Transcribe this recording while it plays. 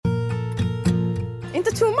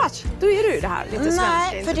Inte too much. Då är du det här lite svenska.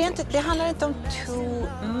 Nej, för det handlar inte om too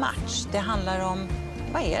much. Det handlar om,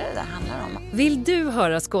 vad är det handlar om? Vill du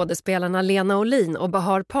höra skådespelarna Lena Olin och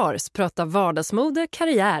Bahar Pars prata vardagsmode,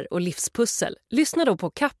 karriär och livspussel? Lyssna då på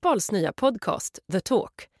Kappahls nya podcast The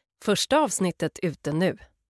Talk. Första avsnittet ute nu.